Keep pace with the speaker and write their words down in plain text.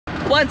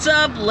What's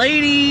up,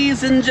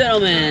 ladies and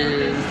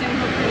gentlemen?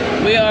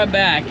 We are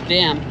back.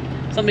 Damn,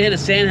 somebody hit a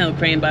sandhill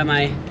crane by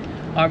my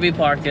RV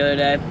park the other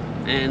day,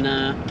 and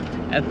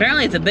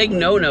apparently it's a big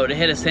no-no to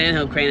hit a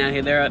sandhill crane out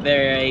here.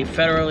 They're a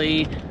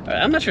federally,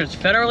 I'm not sure it's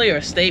federally or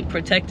state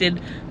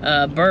protected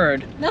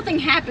bird. Nothing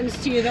happens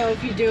to you though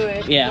if you do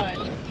it. Yeah,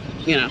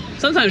 but you know,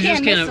 sometimes you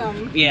just miss can't.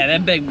 them. Yeah, they're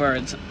big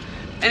birds.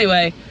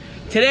 Anyway,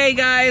 today,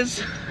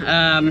 guys,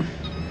 Alright,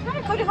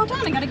 Cody, hold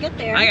on, I gotta get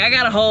there. I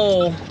got a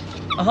whole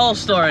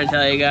story to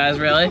tell you guys,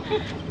 really.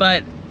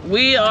 But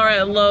we are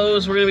at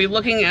Lowe's. We're gonna be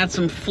looking at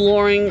some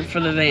flooring for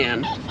the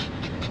van.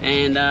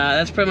 And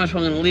that's pretty much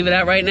what I'm gonna leave it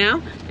at right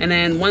now. And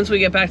then once we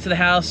get back to the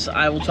house,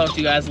 I will talk to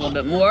you guys a little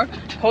bit more.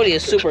 Cody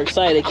is super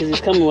excited because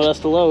he's coming with us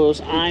to Lowe's.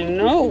 I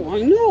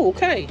know,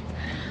 okay.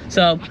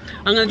 So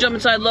I'm gonna jump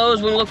inside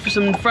Lowe's. We're gonna look for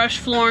some fresh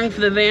flooring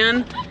for the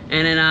van.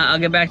 And then I'll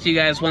get back to you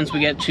guys once we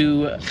get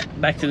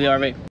back to the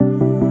RV.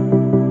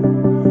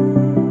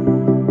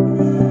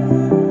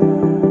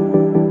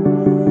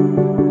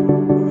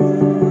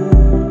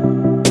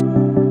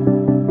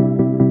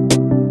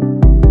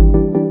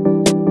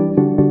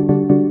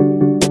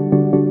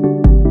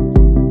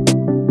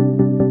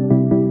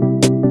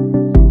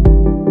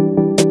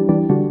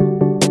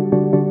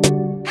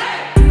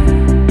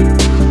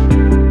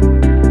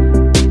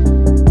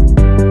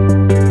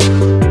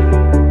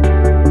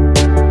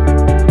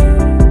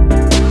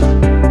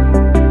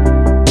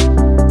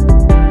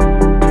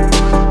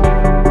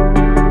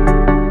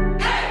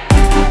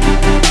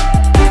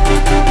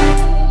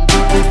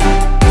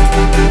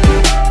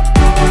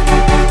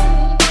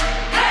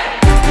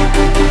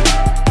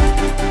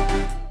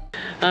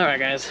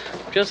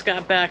 Just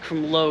got back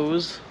from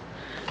Lowe's,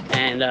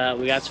 and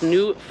we got some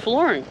new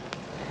flooring,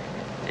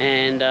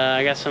 and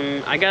I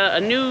got a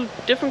new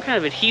different kind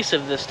of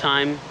adhesive this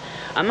time.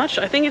 I'm not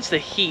sure, I think it's the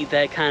heat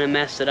that kind of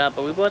messed it up,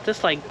 but we bought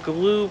this like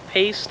glue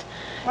paste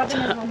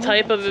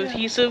type of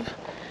adhesive,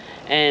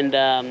 and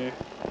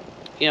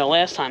you know,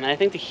 last time, and I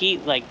think the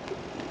heat like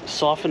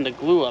softened the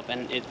glue up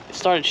and it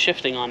started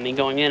shifting on me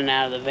going in and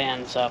out of the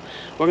van. So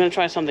we're gonna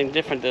try something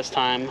different this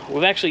time.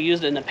 We've actually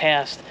used it in the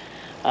past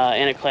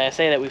in a Class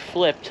A that we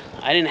flipped.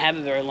 I didn't have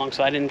it very long,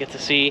 so I didn't get to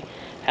see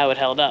how it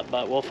held up,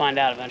 but we'll find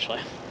out eventually.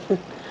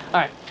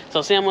 Alright,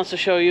 so Sam wants to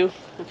show you,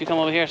 if you come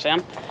over here,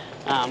 Sam.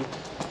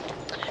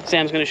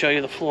 Sam's going to show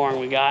you the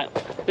flooring we got.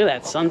 Look at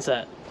that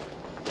sunset.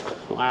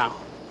 Wow.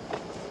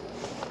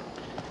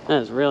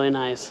 That is really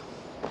nice.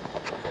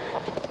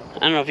 I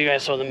don't know if you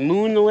guys saw the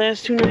moon the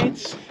last 2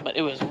 nights, but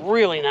it was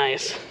really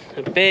nice.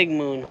 A big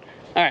moon.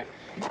 Alright,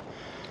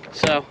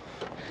 so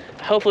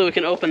hopefully we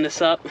can open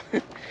this up.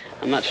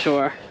 I'm not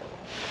sure.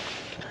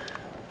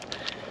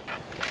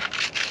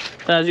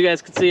 So as you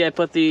guys can see, I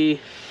put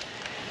pretty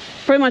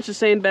much the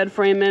same bed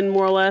frame in,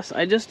 more or less.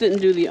 I just didn't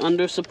do the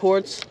under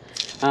supports.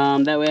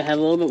 That way I have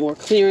a little bit more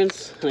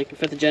clearance, and I can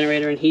fit the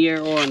generator in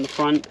here or in the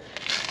front.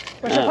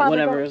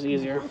 Whatever is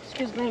easier.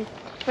 Excuse me.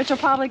 Which will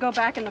probably go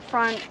back in the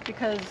front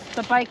because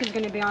the bike is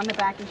going to be on the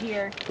back of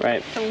here.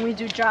 Right. So when we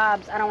do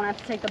jobs, I don't want to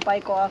have to take the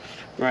bike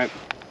off. Right.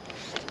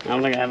 I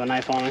don't think I have a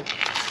knife on me.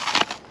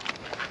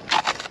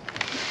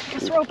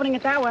 Guess we're opening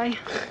it that way.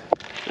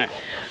 Alright,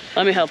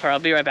 let me help her. I'll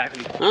be right back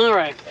with you.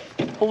 Alright,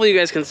 hopefully you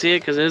guys can see it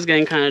because it is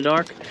getting kind of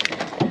dark.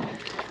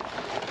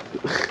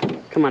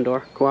 Come on,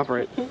 door,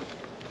 cooperate.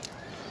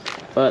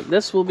 But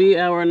this will be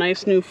our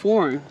nice new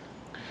flooring.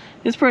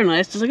 It's pretty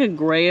nice. It's like a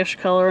grayish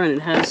color and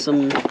it has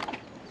some...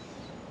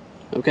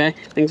 Okay,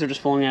 things are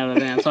just falling out of the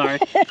van, sorry.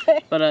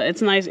 But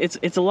it's nice.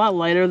 It's a lot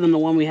lighter than the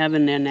one we have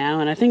in there now,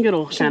 and I think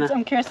it'll kind of...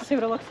 I'm curious to see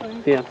what it looks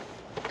like. Yeah.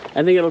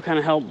 I think it'll kind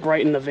of help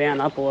brighten the van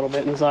up a little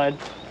bit inside.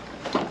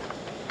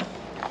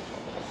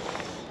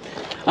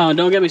 Oh,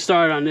 don't get me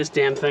started on this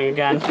damn thing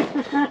again.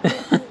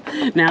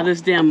 Now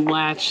this damn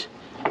latch,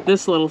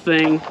 this little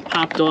thing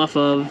popped off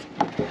of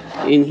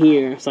in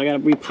here, so I gotta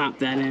re-pop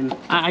that in.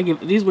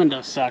 These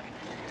windows suck.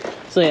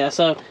 So yeah,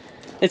 so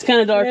it's kind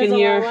of dark in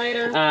here.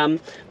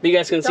 But you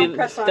guys can see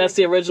that's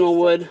the original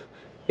wood,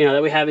 you know,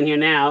 that we have in here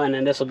now, and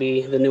then this will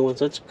be the new one.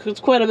 So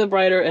it's quite a bit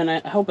brighter, and I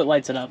hope it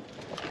lights it up.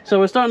 So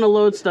we're starting to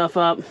load stuff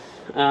up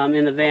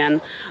in the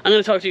van. I'm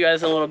going to talk to you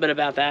guys a little bit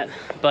about that,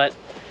 but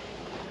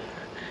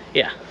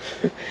yeah.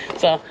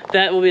 So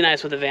that will be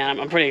nice with the van.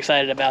 I'm pretty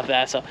excited about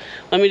that. So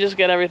let me just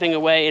get everything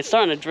away. It's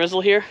starting to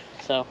drizzle here,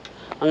 so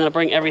I'm going to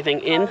bring everything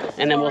in,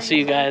 and then we'll see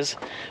you guys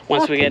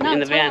once we get in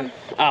the van.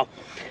 Oh,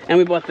 and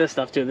we bought this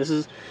stuff too. This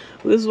is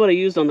what I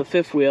used on the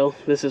 5th wheel.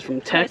 This is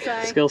from Tech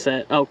Skill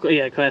Set. Oh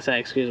yeah, Class A,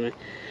 excuse me.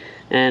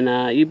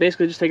 And you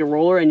basically just take a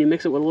roller and you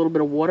mix it with a little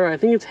bit of water. I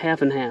think it's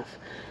half and half.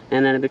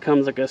 And then it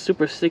becomes like a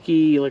super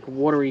sticky, like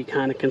watery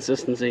kind of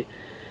consistency.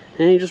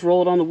 And you just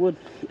roll it on the wood.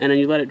 And then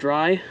you let it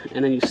dry,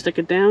 and then you stick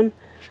it down,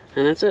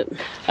 and that's it.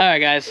 Alright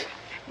guys.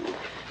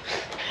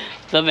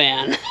 The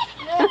van.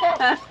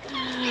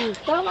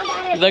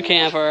 The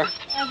camper.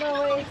 As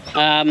always.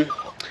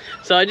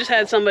 So I just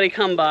had somebody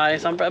come by,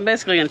 so I'm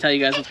basically going to tell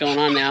you guys what's going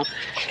on now.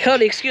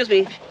 Cody, excuse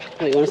me.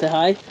 Wait, you want to say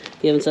hi?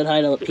 You haven't said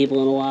hi to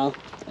people in a while.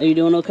 Are you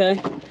doing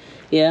okay?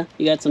 Yeah?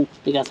 You got some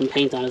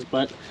paint on his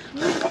butt.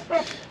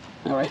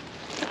 Alright.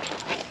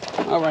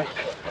 All right.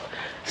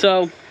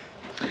 So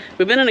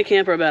we've been in a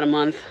camper about a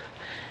month,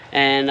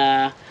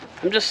 and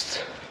it's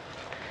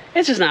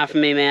just not for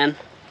me, man.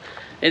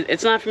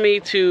 It's not for me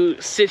to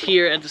sit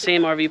here at the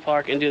same RV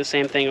park and do the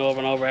same thing over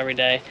and over every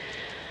day.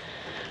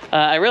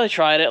 I really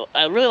tried it.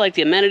 I really like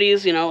the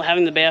amenities, you know,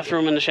 having the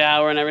bathroom and the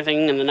shower and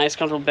everything, and the nice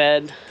comfortable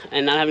bed,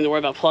 and not having to worry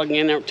about plugging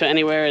in to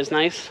anywhere is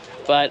nice.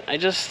 But I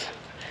don't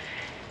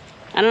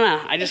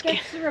know. I just can't.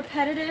 It gets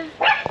repetitive,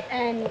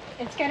 and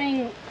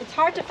it's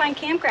hard to find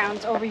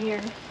campgrounds over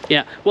here.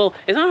 Yeah, well,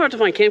 it's not hard to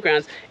find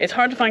campgrounds. It's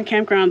hard to find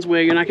campgrounds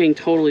where you're not getting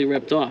totally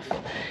ripped off.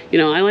 You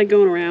know, I like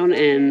going around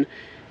and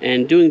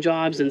doing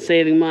jobs and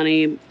saving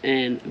money,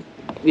 and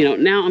you know,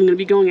 now I'm going to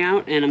be going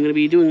out and I'm going to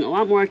be doing a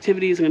lot more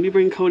activities. I'm going to be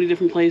bringing Cody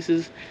different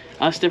places,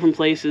 us different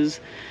places.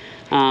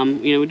 You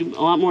know, we do a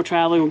lot more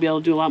traveling. We'll be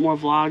able to do a lot more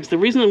vlogs. The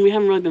reason we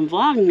haven't really been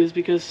vlogging is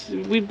because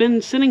we've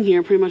been sitting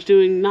here pretty much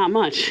doing not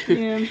much.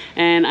 Yeah.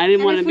 And I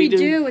didn't want to be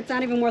doing... if we do, it's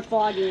not even worth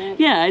vlogging it.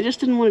 Yeah, I just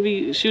didn't want to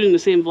be shooting the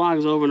same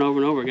vlogs over and over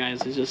and over,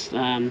 guys. It's just,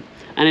 I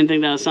didn't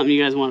think that was something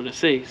you guys wanted to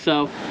see.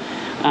 So,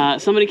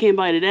 somebody came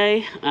by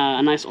today,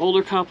 a nice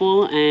older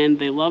couple, and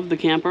they loved the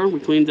camper. We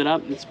cleaned it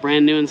up. It's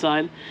brand new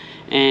inside.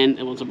 And,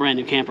 well, it's a brand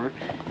new camper.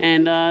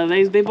 And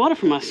they bought it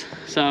from us.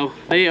 So,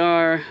 they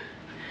are...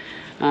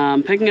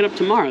 picking it up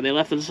tomorrow. They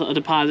left a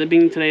deposit.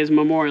 Being today is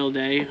Memorial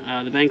Day,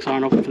 the banks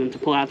aren't open for them to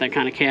pull out that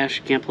kind of cash.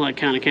 You can't pull that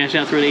kind of cash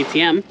out through an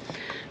ATM.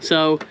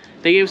 So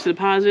they gave us the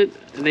deposit.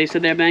 They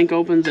said their bank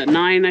opens at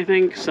 9, I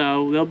think.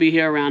 So they'll be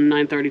here around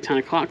 9:30, 10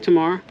 o'clock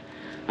tomorrow.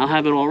 I'll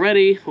have it all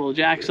ready. We'll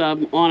jack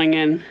sub, awning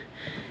in,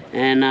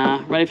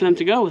 and ready for them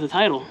to go with the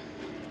title.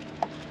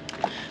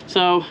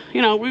 So,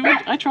 you know,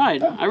 I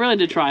tried. I really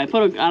did try. I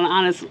put an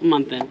honest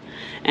month in.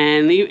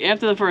 And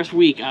after the first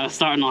week, I was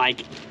starting to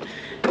like...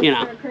 You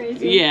know,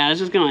 yeah, I was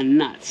just going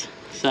nuts.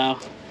 So,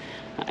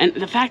 and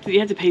the fact that you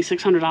have to pay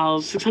 $600,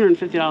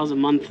 $650 a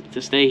month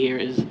to stay here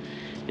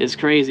is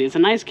crazy. It's a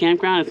nice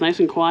campground. It's nice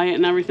and quiet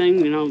and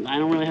everything. You know, I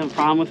don't really have a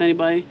problem with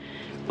anybody,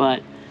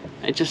 but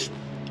I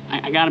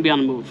gotta be on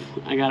the move.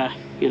 I gotta,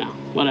 you know,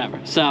 whatever.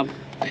 So,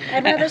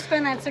 I'd rather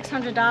spend that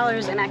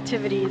 $600 in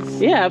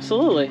activities. Yeah,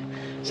 absolutely.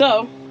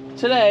 So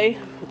today,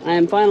 I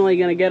am finally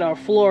gonna get our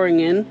flooring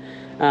in.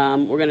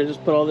 We're gonna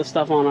just put all this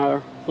stuff on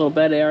our little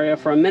bed area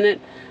for a minute.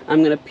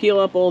 I'm going to peel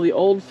up all the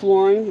old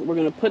flooring. We're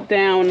going to put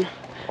down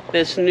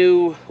this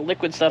new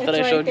liquid stuff that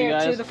I showed you guys. It's right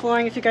there too, the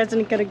flooring, if you guys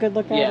didn't get a good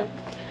look at it.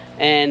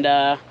 And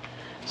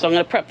so I'm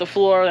going to prep the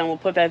floor, then we'll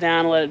put that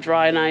down and let it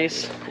dry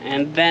nice,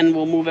 and then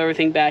we'll move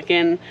everything back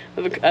in.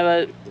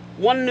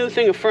 One new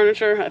thing of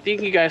furniture, I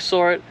think you guys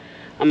saw it.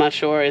 I'm not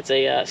sure. It's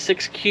a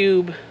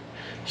 6-cube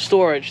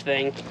storage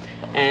thing,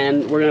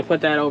 and we're going to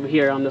put that over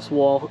here on this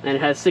wall, and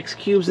it has 6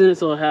 cubes in it,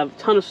 so it'll have a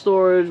ton of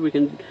storage. We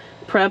can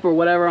prep or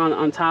whatever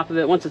on top of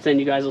it. Once it's in,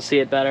 you guys will see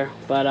it better.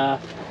 But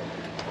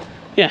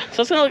yeah,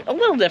 so it's gonna look a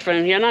little different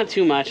in here, not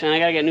too much. And I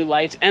gotta get new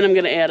lights, and I'm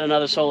gonna add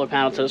another solar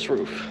panel to this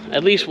roof,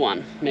 at least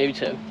 1, maybe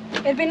 2.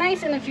 It'd be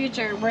nice in the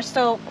future.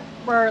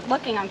 We're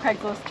looking on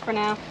Craigslist for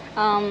now.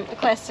 A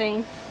Class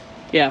C.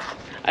 Yeah,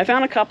 I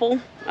found a couple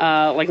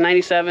like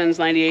 97s,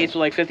 98s with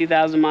like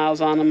 50,000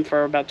 miles on them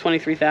for about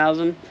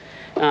 23,000.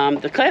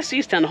 The Class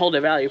C's tend to hold their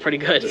value pretty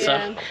good.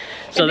 Yeah.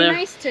 So it'd be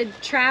nice to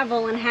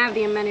travel and have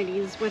the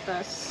amenities with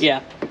us.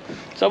 Yeah.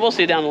 So we'll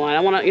see down the line. I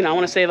want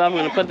to save up. I'm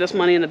going to put this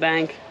money in the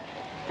bank,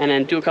 and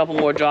then do a couple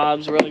more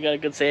jobs. Really got a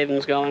good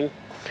savings going,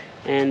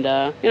 and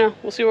you know,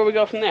 we'll see where we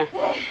go from there.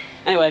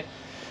 Anyway,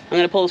 I'm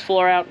going to pull this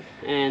floor out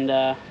and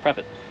prep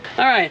it.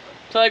 All right.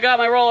 So I got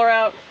my roller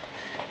out,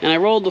 and I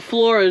rolled the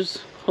floors.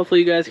 Hopefully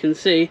you guys can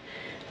see.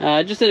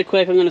 Just did it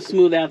quick. I'm going to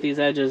smooth out these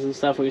edges and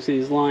stuff where you see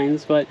these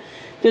lines, but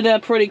did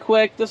that pretty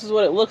quick. This is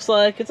what it looks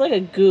like. It's like a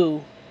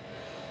goo.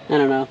 I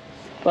don't know,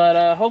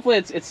 but hopefully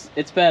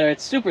it's better.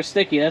 It's super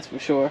sticky, that's for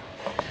sure.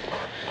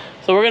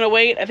 So we're gonna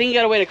wait. I think you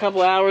gotta wait a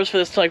couple hours for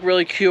this to like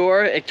really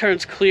cure. It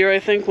turns clear, I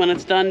think, when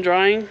it's done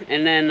drying,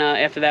 and then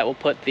after that we'll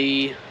put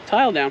the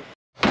tile down.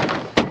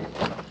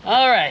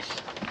 All right,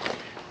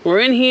 we're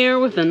in here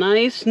with a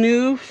nice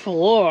new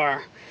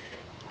floor.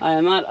 I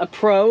am not a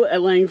pro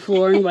at laying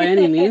flooring by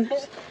any means,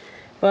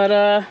 but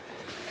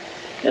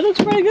it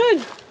looks pretty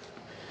good.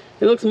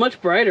 It looks much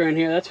brighter in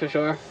here, that's for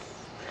sure.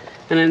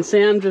 And then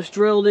Sam just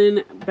drilled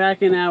in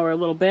back in our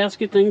little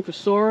basket thing for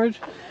storage.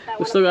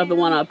 We still got the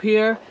one up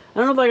here. I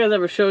don't know if I guys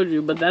ever showed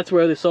you, but that's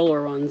where the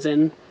solar runs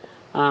in.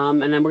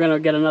 And then we're going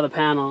to get another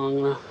panel. I'm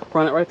going to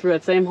run it right through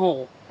that same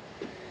hole.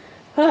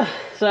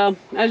 So,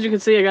 as you can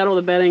see, I got all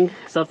the bedding,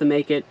 stuff to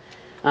make it.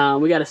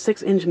 We got a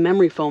 6-inch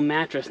memory foam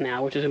mattress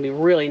now, which is going to be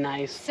really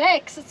nice.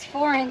 6? It's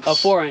 4-inch. Oh,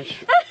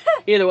 4-inch.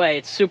 Either way,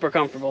 it's super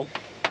comfortable.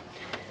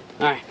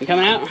 Alright, you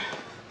coming out?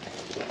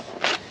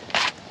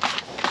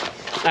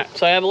 Alright,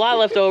 so I have a lot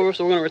left over,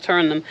 so we're going to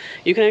return them.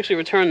 You can actually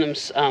return them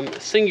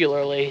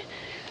singularly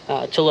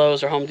to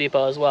Lowe's or Home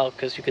Depot as well,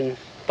 because you can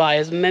buy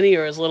as many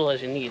or as little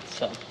as you need,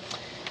 so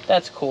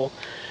that's cool.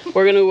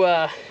 We're going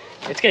to,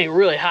 it's getting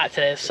really hot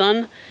today. The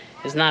sun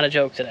is not a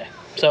joke today.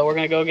 So we're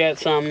going to go get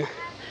some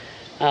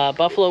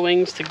buffalo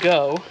wings to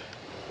go,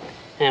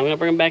 and we're going to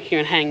bring them back here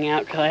and hang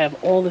out, because I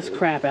have all this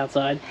crap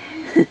outside.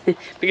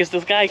 because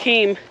this guy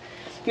came,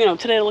 you know,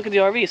 today to look at the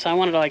RV, so I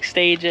wanted to like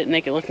stage it and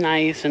make it look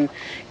nice and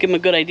give him a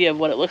good idea of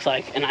what it looks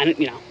like. And I,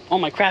 you know, all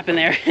my crap in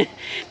there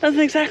doesn't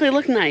exactly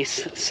look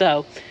nice.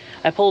 So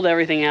I pulled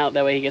everything out,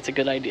 that way he gets a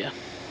good idea.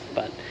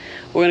 But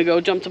we're gonna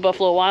go jump to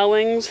Buffalo Wild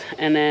Wings,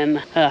 and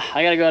then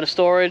I gotta go out of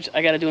storage.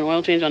 I gotta do an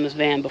oil change on this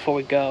van before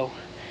we go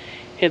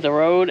hit the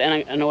road,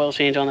 and an oil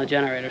change on the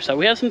generator. So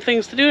we have some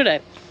things to do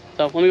today.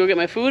 So let me go get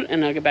my food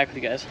and I'll get back with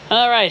you guys.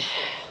 All right,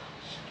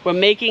 we're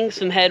making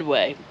some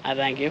headway, I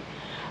thank you.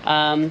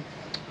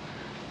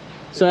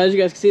 So as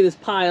you guys can see, this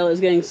pile is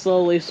getting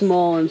slowly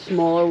smaller and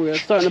smaller. We're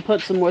starting to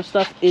put some more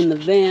stuff in the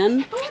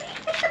van.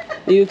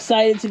 Are you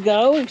excited to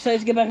go?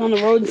 Excited to get back on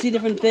the road and see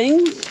different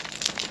things?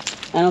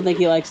 I don't think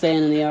he likes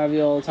staying in the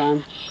RV all the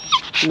time.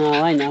 No,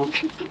 I know.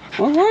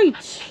 All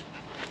right.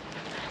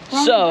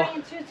 So,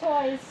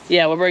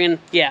 yeah, we're bringing,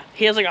 yeah,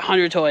 he has like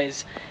 100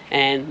 toys.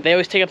 And they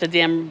always take up the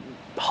damn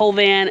whole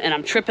van, and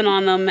I'm tripping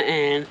on them,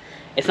 and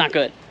it's not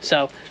good.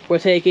 So, we're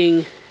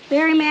taking...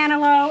 Barry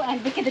Manilow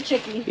and Vicky the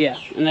Chickie. Yeah,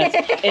 and that's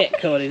it,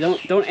 Cody.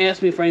 Don't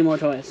ask me for any more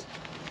toys.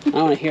 I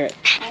don't want to hear it.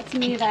 That's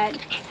me that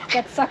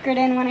gets suckered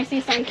in when I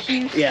see something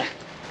cute. Yeah.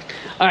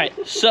 Alright,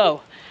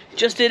 so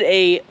just did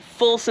a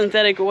full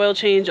synthetic oil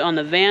change on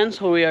the van,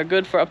 so we are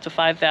good for up to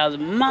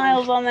 5,000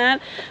 miles on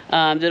that.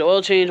 Did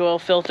oil change, oil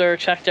filter,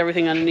 checked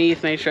everything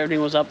underneath, made sure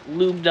everything was up,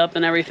 lubed up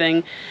and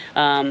everything.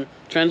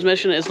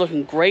 Transmission is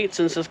looking great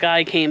since this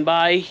guy came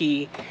by.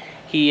 He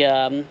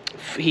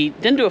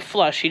didn't do a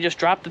flush. He just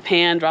dropped the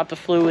pan, dropped the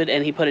fluid,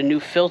 and he put a new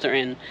filter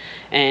in.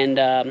 And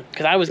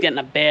because I was getting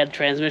a bad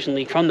transmission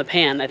leak from the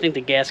pan, I think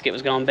the gasket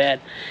was going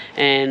bad.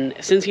 And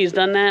since he's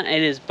done that,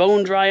 it is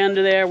bone dry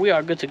under there. We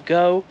are good to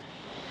go.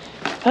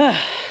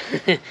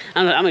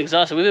 I'm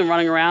exhausted. We've been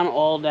running around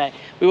all day.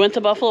 We went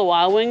to Buffalo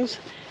Wild Wings,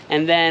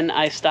 and then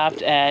I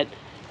stopped at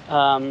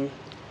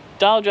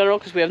Dollar General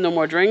because we have no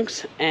more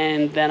drinks,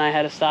 and then I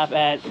had to stop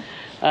at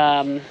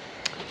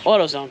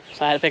AutoZone,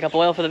 so I had to pick up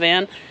oil for the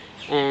van.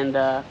 And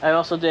I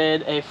also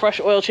did a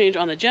fresh oil change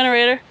on the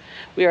generator.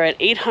 We are at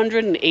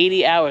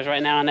 880 hours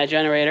right now on that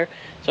generator.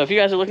 So if you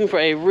guys are looking for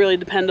a really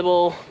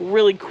dependable,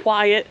 really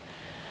quiet,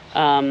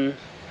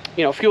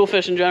 you know, fuel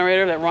efficient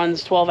generator that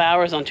runs 12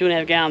 hours on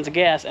 2.5 gallons of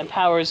gas and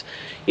powers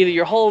either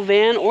your whole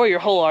van or your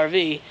whole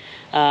RV,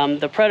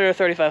 the Predator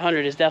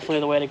 3500 is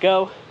definitely the way to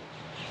go.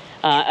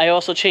 I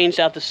also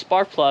changed out the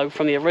spark plug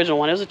from the original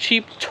one. It was a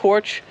cheap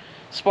Torch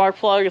spark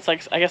plug. It's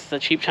like, I guess it's a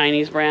cheap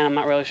Chinese brand. I'm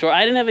not really sure.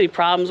 I didn't have any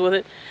problems with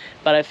it,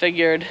 but I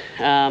figured,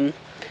 you know,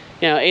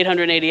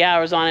 880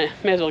 hours on it,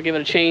 may as well give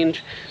it a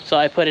change. So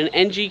I put an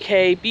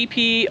NGK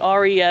BP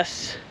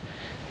RES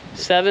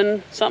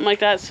 7, something like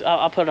that.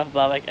 I'll put it up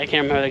above. I can't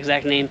remember the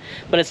exact name,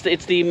 but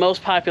it's the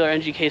most popular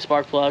NGK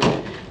spark plug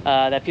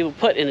that people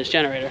put in this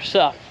generator.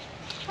 So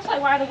that's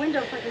like why the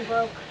window freaking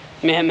broke.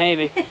 Man,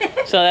 maybe.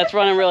 So that's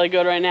running really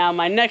good right now.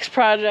 My next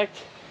project,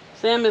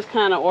 Sam is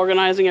kind of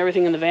organizing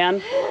everything in the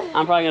van.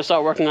 I'm probably gonna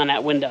start working on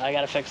that window. I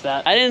gotta fix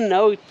that. I didn't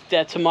know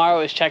that tomorrow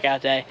is checkout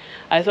day.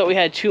 I thought we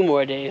had 2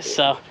 more days,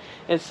 so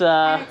it's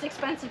and it's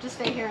expensive to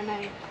stay here at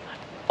night.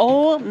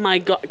 Oh my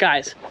god,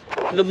 guys,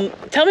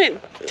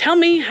 tell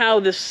me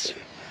how this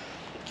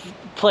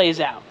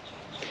plays out.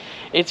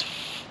 It's,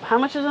 how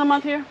much is it a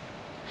month here?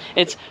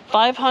 It's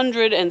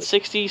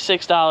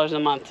 $566 a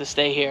month to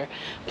stay here,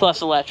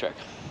 plus electric.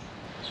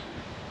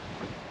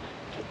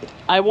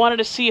 I wanted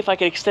to see if I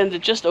could extend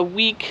it just a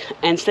week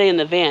and stay in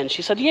the van.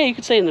 She said, yeah, you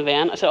could stay in the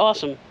van. I said,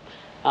 awesome.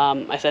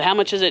 I said, how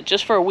much is it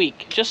just for a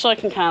week? Just so I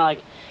can kind of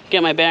like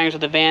get my bearings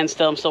with the van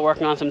still. I'm still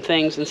working on some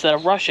things instead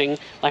of rushing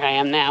like I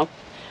am now.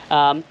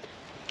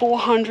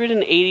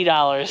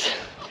 $480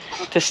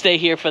 to stay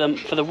here for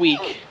the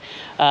week.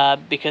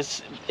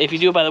 Because if you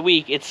do it by the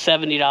week, it's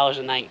 $70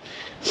 a night.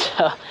 So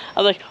I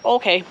was like,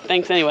 okay,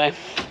 thanks anyway.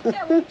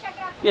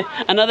 Yeah,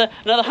 another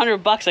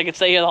 $100 I could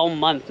stay here the whole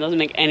month. It doesn't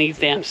make any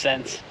damn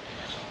sense.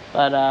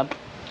 But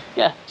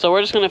yeah, so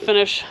we're just gonna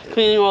finish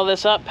cleaning all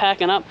this up,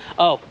 packing up.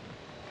 Oh,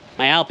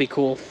 my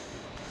Alpicool,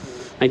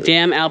 my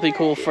damn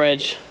Alpicool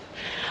fridge.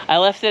 I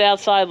left it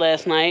outside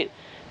last night.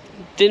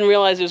 Didn't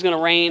realize it was gonna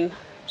rain.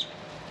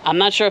 I'm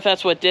not sure if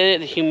that's what did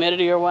it, the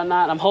humidity or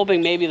whatnot. I'm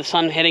hoping maybe the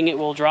sun hitting it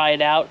will dry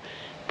it out.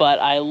 But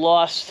I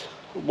lost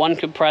one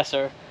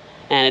compressor,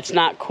 and it's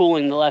not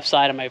cooling the left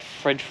side of my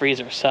fridge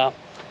freezer. So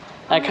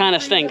that kind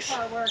of stinks.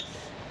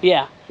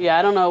 Yeah,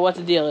 I don't know what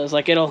the deal is.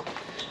 Like it'll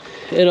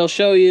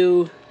show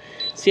you.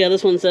 See how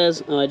this one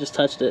says? Oh, I just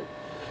touched it.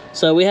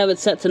 So we have it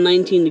set to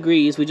 19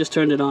 degrees. We just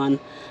turned it on.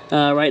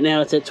 Right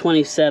now it's at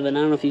 27. I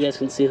don't know if you guys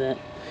can see that.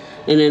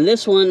 And then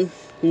this one,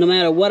 no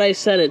matter what I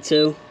set it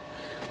to,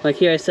 like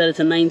here I set it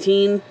to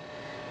 19,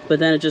 but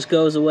then it just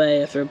goes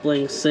away after it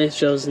blinks. It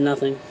shows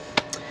nothing.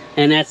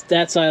 And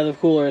that side of the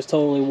cooler is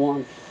totally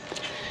warm.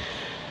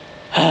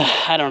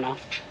 I don't know.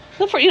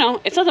 You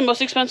know, it's not the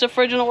most expensive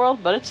fridge in the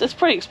world, but it's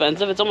pretty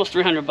expensive. It's almost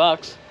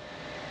 $300.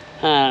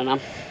 I don't know.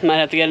 Might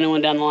have to get a new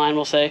one down the line,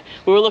 we'll say.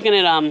 We were looking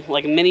at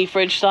like mini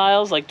fridge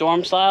styles, like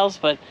dorm styles,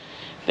 but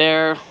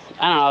they're,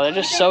 I don't know, they're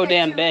just so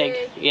damn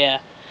big.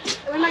 Yeah.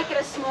 We might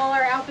get a smaller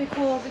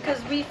Alpicool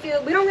because we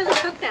don't really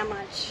cook that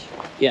much.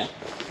 Yeah,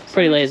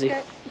 pretty lazy.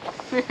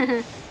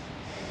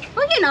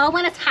 Well, you know,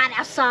 when it's hot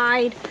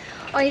outside,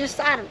 or you just,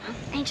 I don't know,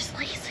 ain't just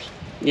lazy.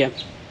 Yeah.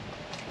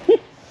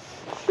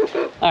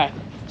 Alright,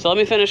 so let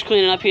me finish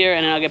cleaning up here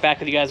and then I'll get back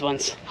with you guys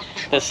once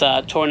this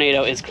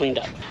tornado is cleaned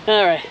up.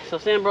 Alright, so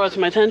Sam brought to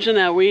my attention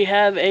that we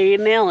have a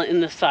nail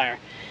in this tire.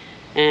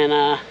 And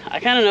I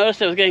kind of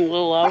noticed it was getting a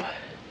little low,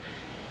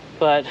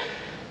 but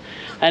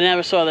I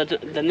never saw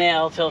the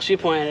nail till she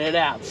pointed it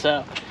out.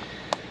 So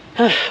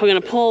we're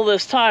going to pull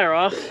this tire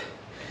off,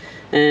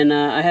 and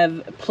I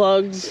have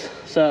plugs,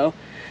 so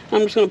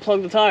I'm just going to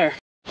plug the tire.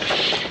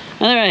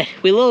 Alright,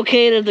 we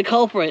located the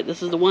culprit.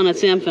 This is the one that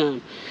Sam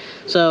found.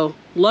 So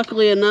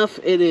luckily enough,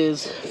 it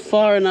is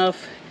far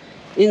enough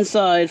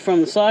inside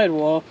from the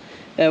sidewall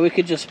that we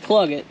could just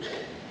plug it.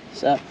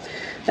 So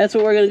that's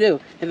what we're going to do.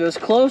 If it was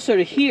closer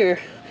to here,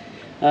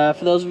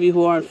 for those of you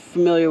who aren't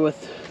familiar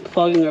with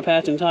plugging or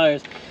patching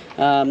tires,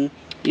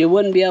 you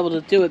wouldn't be able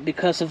to do it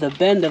because of the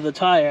bend of the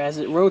tire. As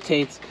it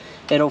rotates,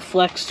 it'll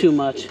flex too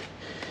much.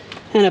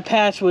 And a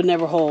patch would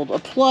never hold. A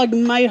plug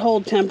might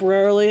hold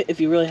temporarily if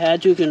you really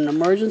had to in an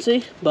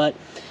emergency, but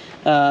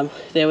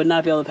they would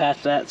not be able to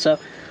patch that. So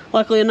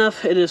luckily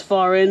enough, it is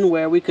far in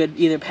where we could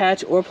either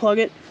patch or plug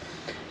it.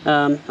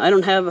 I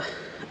don't have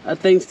a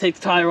thing to take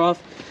the tire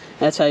off.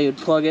 That's how you'd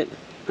plug it,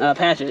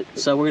 patch it.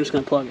 So we're just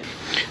gonna plug it.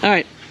 All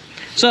right,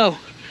 so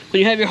when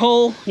you have your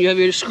hole, you have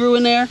your screw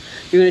in there,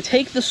 you're gonna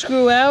take the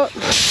screw out,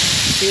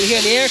 you're gonna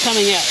hear the air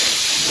coming out.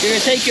 You're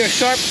gonna take your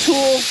sharp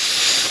tool,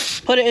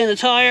 put it in the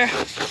tire,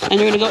 and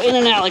you're gonna go in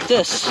and out like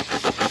this.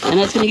 And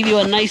that's gonna give you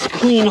a nice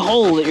clean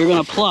hole that you're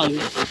gonna plug.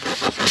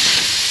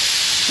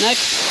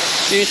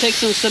 Next, you're gonna take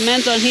some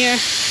cement on here,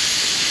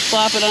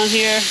 slap it on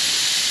here.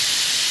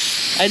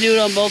 I do it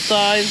on both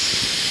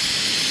sides.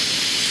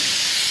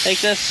 Take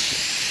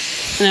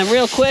this, and then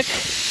real quick,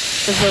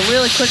 this is a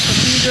really quick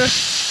procedure.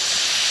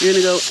 You're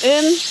gonna go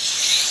in,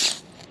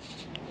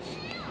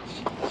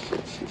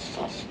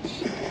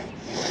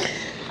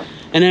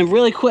 and then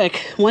really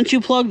quick, once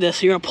you plug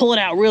this, you're gonna pull it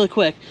out really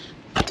quick.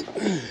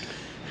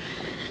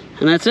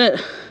 And that's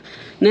it.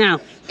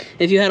 Now,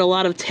 if you had a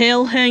lot of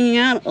tail hanging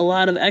out, a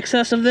lot of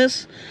excess of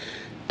this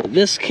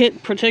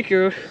kit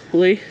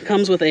particularly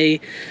comes with a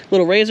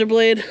little razor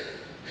blade.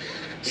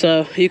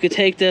 So you could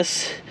take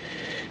this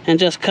and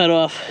just cut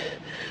off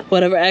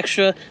whatever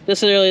extra.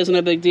 This really isn't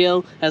a big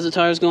deal. As the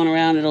tire's going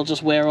around, it'll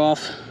just wear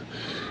off.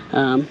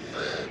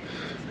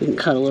 We can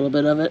cut a little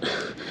bit of it.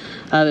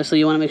 Obviously,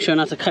 you want to make sure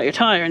not to cut your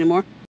tire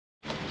anymore.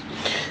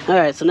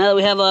 Alright, so now that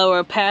we have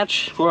our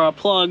patch or our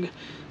plug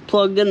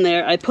plugged in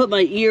there, I put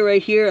my ear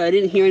right here. I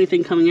didn't hear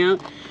anything coming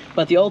out,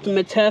 but the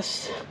ultimate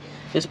test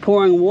is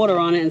pouring water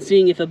on it and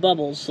seeing if it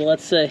bubbles. So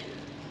let's see.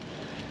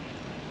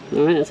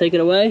 Alright, I'll take it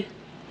away.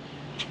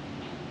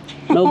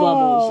 No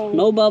bubbles.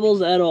 No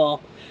bubbles at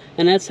all.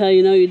 And that's how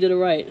you know you did it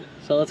right.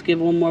 So let's give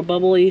one more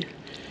bubbly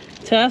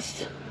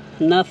test.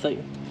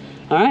 Nothing.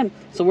 Alright,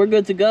 so we're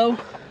good to go.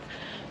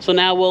 So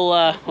now we'll,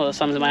 well, the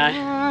sun's in my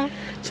eye.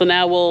 So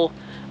now we'll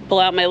pull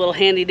out my little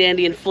handy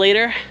dandy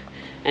inflator,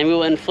 and we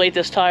will inflate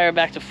this tire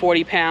back to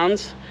 40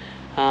 pounds.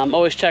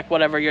 Always check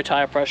whatever your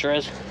tire pressure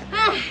is.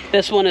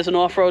 This one is an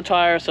off-road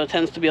tire, so it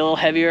tends to be a little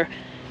heavier.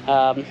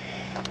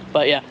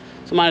 But yeah,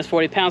 so mine is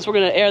 40 pounds. We're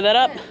gonna air that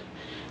up,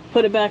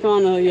 put it back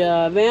on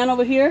the van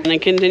over here, and then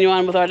continue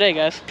on with our day,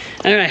 guys.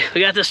 All right,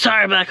 we got this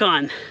tire back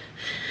on.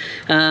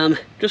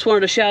 Just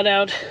wanted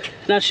to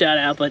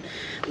not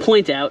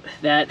point out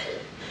that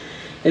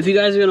if you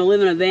guys are gonna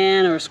live in a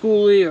van or a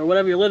schoolie or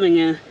whatever you're living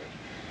in,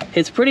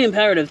 it's pretty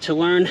imperative to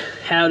learn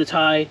how to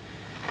tie,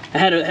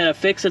 how to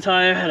fix a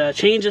tire, how to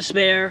change a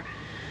spare.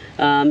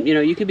 You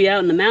know, you could be out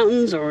in the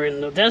mountains or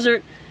in the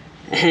desert,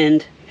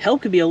 and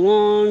help could be a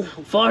long,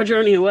 far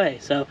journey away.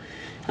 So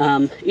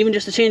even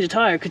just to change a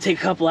tire could take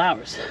a couple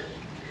hours.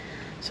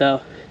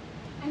 So.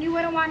 And you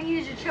wouldn't want to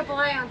use your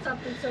AAA on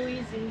something so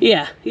easy.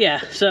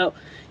 Yeah. So,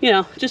 you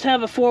know, just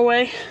have a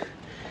four-way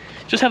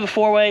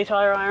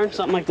tire iron,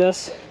 something like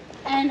this.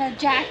 And a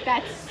jack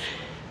that's...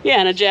 Yeah,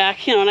 and a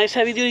jack, you know, a nice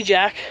heavy-duty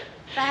jack.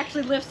 That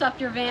actually lifts up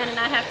your van and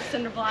not have to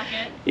cinder block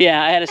it.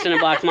 Yeah, I had to cinder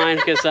block mine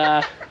because,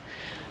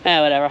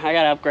 whatever, I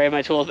gotta upgrade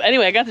my tools. But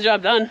anyway, I got the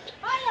job done.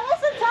 Oh, yeah,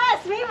 listen to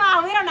us.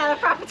 Meanwhile, we don't have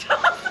the proper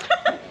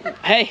tools.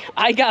 Hey,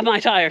 I got my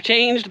tire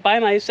changed by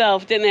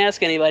myself, didn't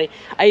ask anybody.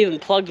 I even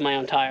plugged my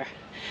own tire.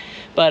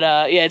 But,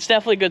 yeah, it's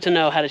definitely good to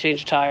know how to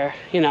change a tire,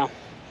 you know.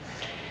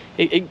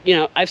 You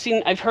know,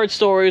 I've heard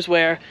stories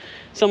where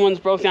someone's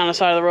broke down the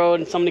side of the road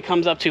and somebody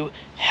comes up to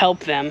help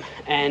them,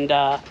 and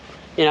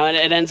you know,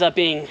 it ends up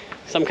being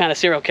some kind of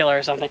serial killer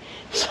or something.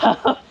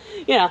 So,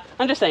 you know,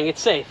 I'm just saying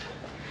it's safe,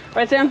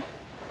 right, Sam?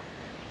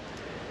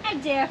 I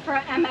dare for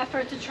an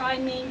effort to try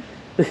me.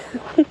 All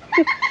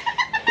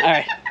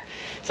right,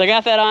 so I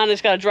got that on.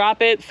 Just gotta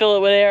drop it, fill it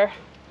with air,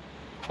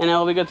 and then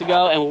we'll be good to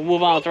go, and we'll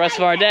move on with the rest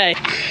of our day.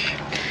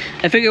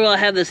 I figure while I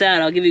have this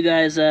out, I'll give you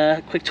guys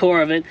a quick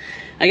tour of it.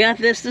 I got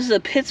this. This is a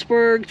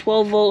Pittsburgh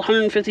 12-volt,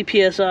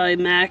 150 PSI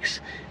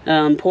max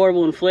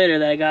portable inflator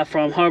that I got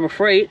from Harbor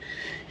Freight.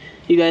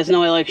 You guys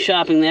know I like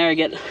shopping there. I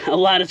get a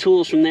lot of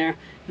tools from there.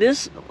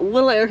 This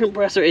little air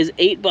compressor is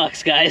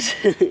 $8, guys.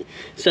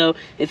 So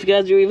if you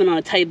guys are even on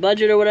a tight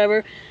budget or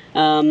whatever,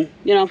 you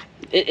know,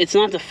 it's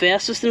not the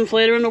fastest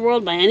inflator in the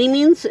world by any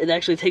means. It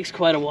actually takes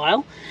quite a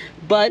while,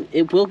 but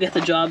it will get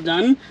the job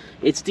done.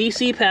 It's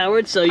DC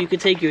powered, so you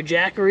could take your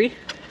Jackery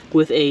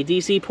with a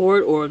DC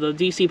port or the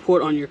DC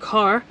port on your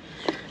car.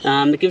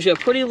 It gives you a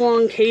pretty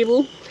long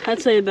cable.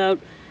 I'd say about,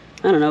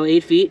 I don't know,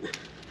 8 feet.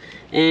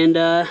 And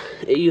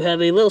you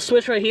have a little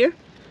switch right here.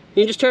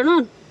 You just turn it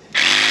on.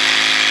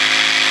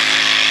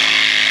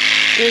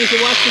 And you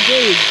can watch the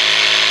gauge.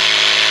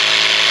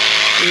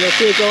 And you'll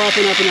see it go up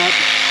and up and up.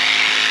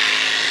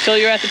 Till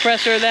you're at the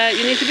pressure that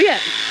you need to be at.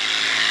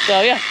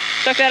 So yeah,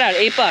 check that out,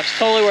 $8.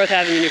 Totally worth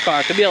having in your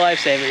car. Could be a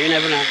lifesaver, you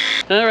never know.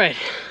 Alright,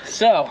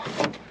 so,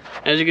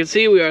 as you can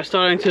see, we are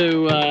starting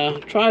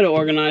to try to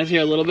organize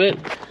here a little bit.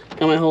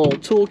 Got my whole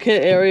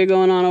toolkit area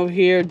going on over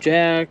here.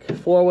 Jack,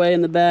 4-way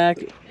in the back,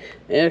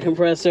 air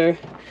compressor.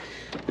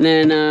 And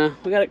then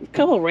we got a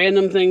couple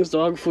random things,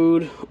 dog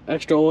food,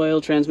 extra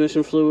oil,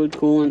 transmission fluid,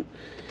 coolant,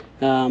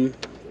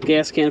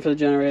 gas can for the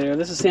generator.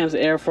 This is Sam's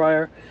air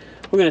fryer.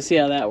 We're gonna see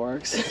how that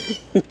works.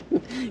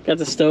 Got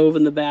the stove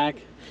in the back.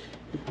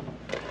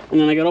 And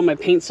then I got all my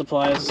paint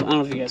supplies. I don't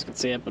know if you guys can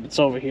see it, but it's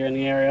over here in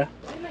the area.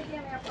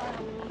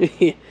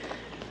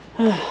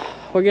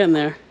 We're getting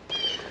there.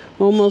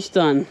 Almost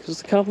done.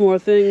 Just a couple more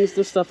things.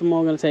 This stuff I'm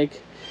all gonna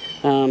take.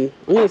 I'm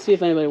gonna see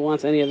if anybody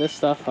wants any of this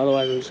stuff.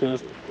 Otherwise I'm just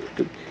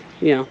gonna,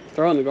 you know,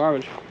 throw it in the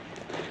garbage.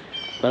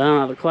 But I don't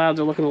know, the clouds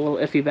are looking a little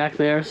iffy back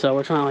there, so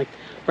we're trying to like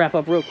wrap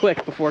up real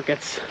quick before it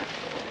gets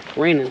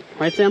raining.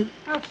 Right, Sam?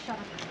 Oh, shut up.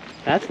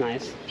 That's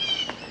nice.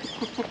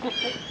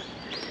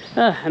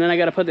 And then I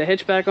gotta put the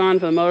hitch back on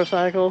for the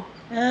motorcycle.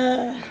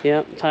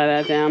 Yep, tie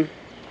that down.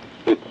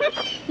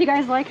 You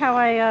guys like how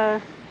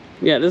I,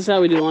 Yeah, this is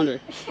how we do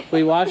laundry.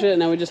 We wash it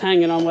and then we just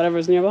hang it on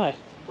whatever's nearby.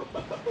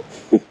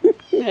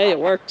 Hey, it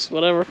works,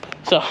 whatever.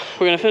 So,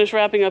 we're gonna finish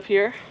wrapping up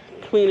here,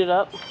 clean it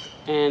up,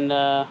 and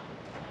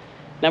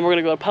then we're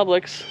gonna go to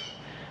Publix.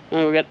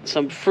 And we got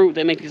some fruit.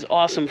 They make these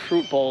awesome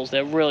fruit bowls.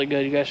 They're really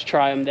good. You guys should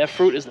try them. Their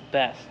fruit is the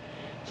best.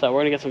 So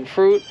we're gonna get some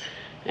fruit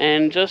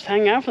and just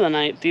hang out for the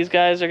night. These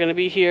guys are gonna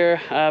be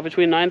here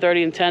between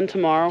 9:30 and 10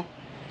 tomorrow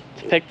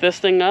to pick this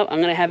thing up.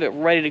 I'm gonna have it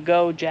ready to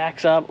go,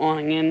 jacks up,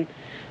 awning in,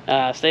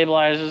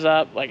 stabilizers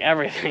up, like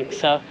everything.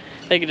 So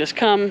they can just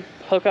come,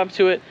 hook up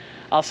to it.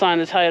 I'll sign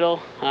the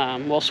title.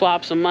 We'll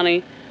swap some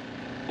money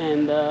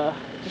and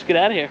just get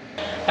out of here.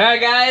 All right,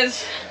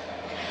 guys.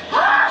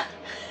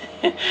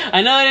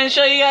 I know I didn't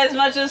show you guys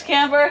much of this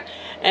camper,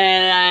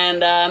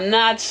 and I'm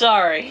not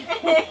sorry.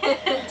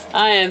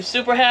 I am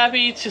super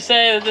happy to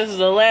say that this is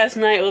the last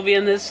night we'll be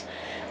in this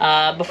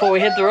before we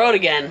hit the road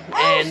again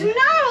and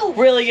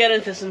really get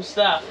into some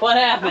stuff. What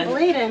happened? I'm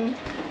bleeding.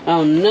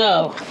 Oh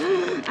no.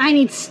 I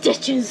need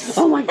stitches.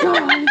 Oh my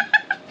god.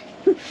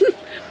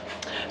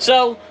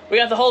 So we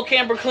got the whole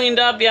camper cleaned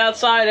up, the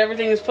outside,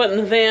 everything is put in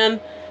the van.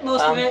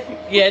 Most of it.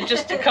 Yeah,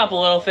 just a couple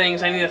little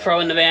things I need to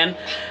throw in the van.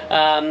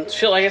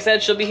 Like I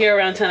said, she'll be here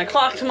around 10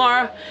 o'clock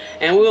tomorrow,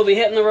 and we will be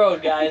hitting the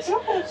road, guys.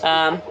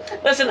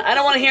 Listen, I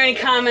don't want to hear any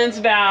comments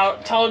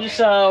about told you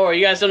so, or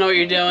you guys don't know what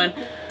you're doing.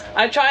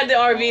 I tried the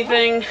RV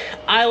thing.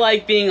 I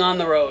like being on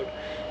the road.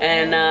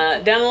 And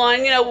down the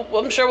line, you know,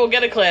 I'm sure we'll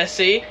get a Class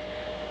C.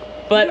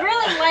 But we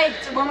really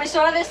liked, when we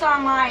saw this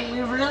online, we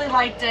really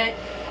liked it.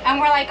 And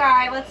we're like, all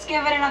right, let's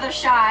give it another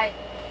shot.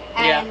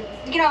 And,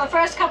 you know, the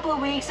first couple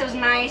of weeks it was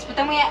nice, but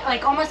then we had,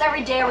 like, almost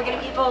every day we're getting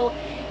people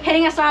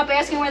hitting us up,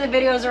 asking where the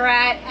videos are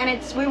at,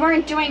 and we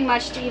weren't doing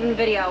much to even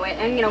video it.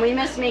 And, you know, we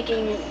miss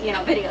making, you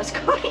know, videos,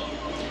 Cody.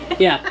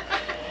 Yeah.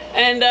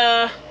 And,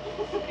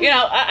 you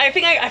know, I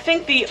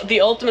think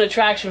the ultimate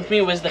attraction for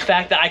me was the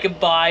fact that I could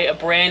buy a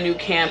brand new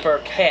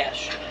camper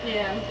cash.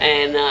 Yeah.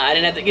 And I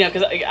didn't have to, you know,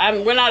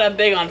 because we're not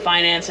big on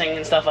financing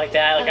and stuff like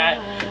that. Like,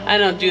 I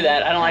don't do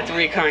that. I don't like the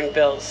recurring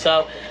bills.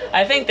 So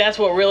I think that's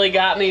what really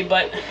got me,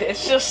 but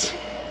it's just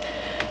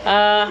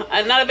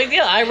not a big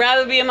deal. I'd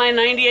rather be in my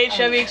 98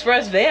 Chevy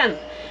Express van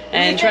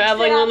and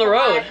traveling on the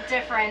road.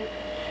 Different.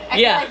 I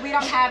feel like we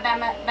don't have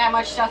that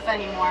much stuff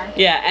anymore.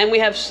 Yeah, and we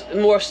have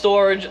more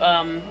storage. You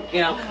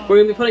know, we're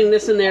going to be putting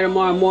this in there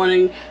tomorrow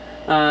morning.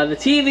 The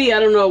TV, I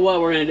don't know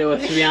what we're going to do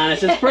with it, to be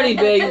honest. It's pretty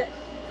big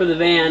for the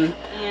van.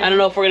 Yeah. I don't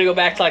know if we're going to go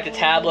back to like the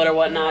tablet or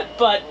whatnot,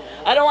 but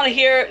I don't want to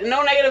hear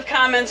no negative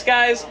comments,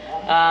 guys.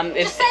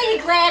 Just say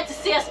you're glad to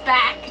see us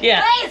back.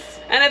 Yeah. Please.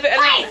 And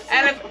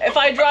if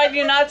I drive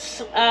you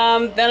nuts,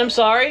 then I'm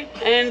sorry,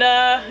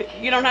 and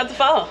you don't have to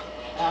follow.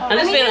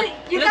 I mean,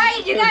 you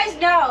guys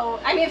know.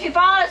 I mean, if you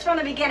followed us from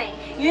the beginning,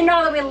 you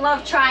know that we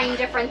love trying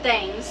different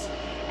things.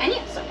 And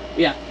yeah, so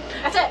yeah,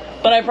 that's it.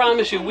 But I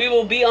promise you, we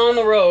will be on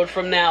the road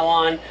from now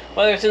on,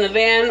 whether it's in the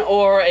van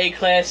or a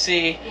Class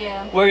C.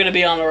 Yeah. We're gonna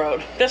be on the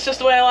road. That's just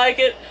the way I like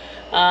it.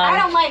 I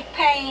don't like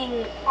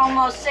paying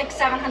almost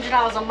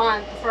 $600–700 a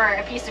month for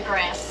a piece of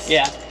grass.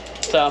 Yeah.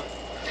 So.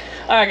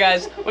 Alright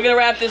guys, we're going to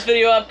wrap this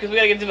video up because we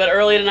got to get to bed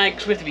early tonight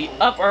because we have to be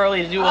up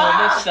early to do all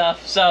this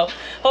stuff. So,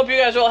 hope you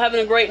guys are all having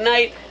a great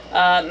night.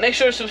 Make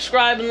sure to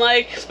subscribe and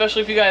like,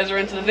 especially if you guys are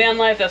into the van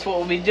life. That's what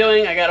we'll be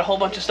doing. I got a whole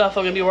bunch of stuff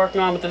I'm going to be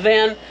working on with the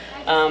van.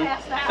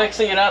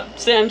 Fixing it up.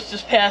 Sam's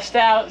just passed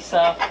out,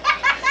 so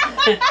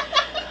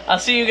I'll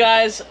see you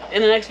guys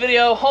in the next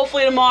video,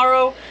 hopefully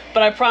tomorrow,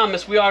 but I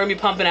promise we are going to be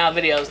pumping out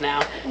videos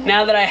now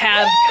that I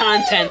have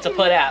content to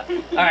put out.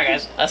 Alright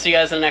guys, I'll see you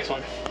guys in the next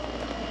one.